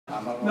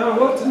No,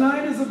 what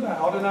tonight is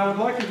about, and I would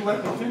like you to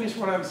let me finish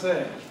what I'm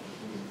saying.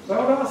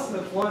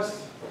 Valdosta flushed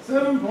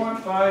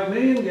 7.5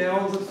 million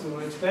gallons of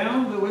sewage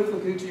down the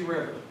Withlacoochee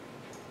River.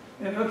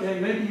 And okay,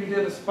 maybe you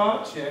did a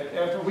spot check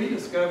after we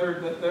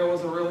discovered that there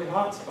was a really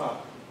hot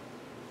spot.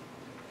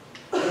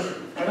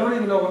 I don't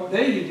even know what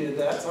day you did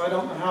that, so I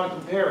don't know how to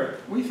compare it.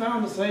 We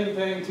found the same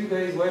thing 2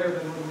 days later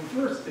than when we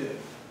first did.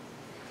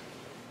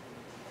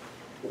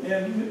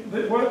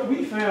 And what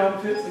we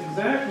found fits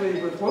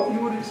exactly with what you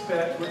would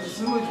expect with the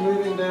sewage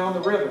moving down the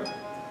river.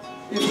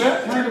 If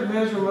that kind of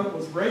measurement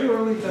was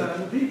regularly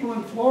done, people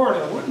in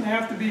Florida wouldn't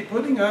have to be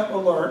putting up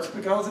alerts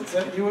because it's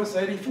at US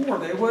 84.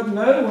 They wouldn't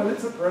know when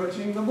it's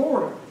approaching the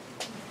border.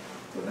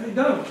 But they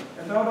don't.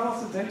 And that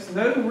also takes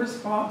no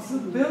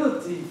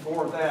responsibility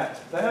for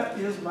that. That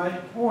is my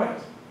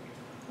point.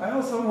 I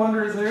also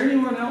wonder, is there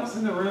anyone else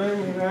in the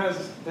room who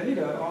has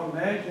data on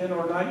Magdalen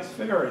or Knight's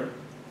Ferry?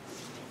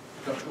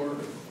 Before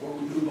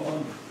we move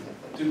on,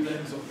 two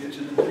things will get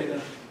you the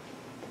data.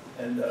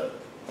 And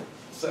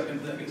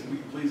second thing is, will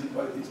you please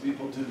invite these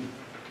people to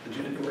the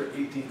January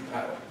 18th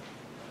panel?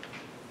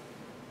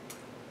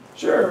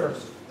 Sure.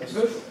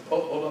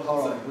 Hold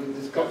on a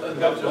second.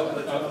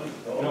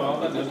 No, I'll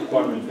let Mr.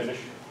 Quarterman finish.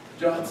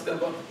 John,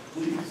 step up,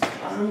 please.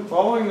 I'm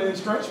following the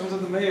instructions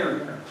of the mayor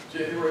here.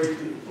 January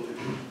 18th, please.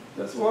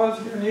 This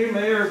was your new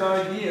mayor's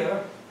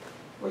idea,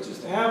 which is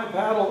to have a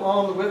paddle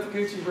on the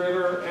Withlacoochee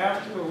River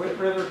after the Whit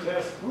River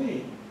test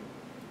clean,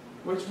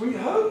 which we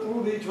hope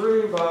will be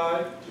true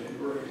by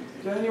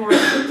January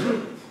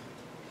 18th.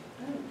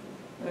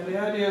 And the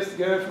idea is to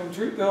go from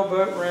Troopville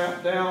boat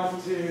ramp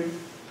down to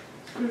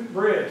Scoop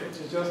Bridge, which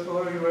is just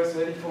below US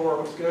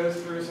 84, which goes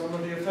through some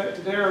of the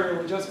affected area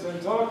we've just been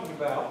talking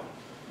about.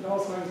 It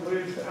also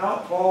includes the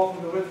outfall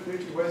from the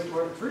Withlacoochee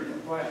wastewater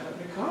treatment plant. And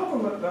to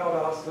complement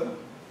Valdosta,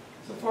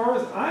 so far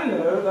as I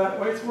know, that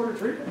wastewater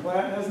treatment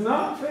plant has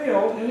not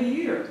failed in a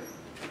year.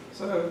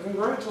 So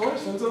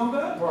congratulations on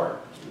that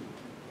part.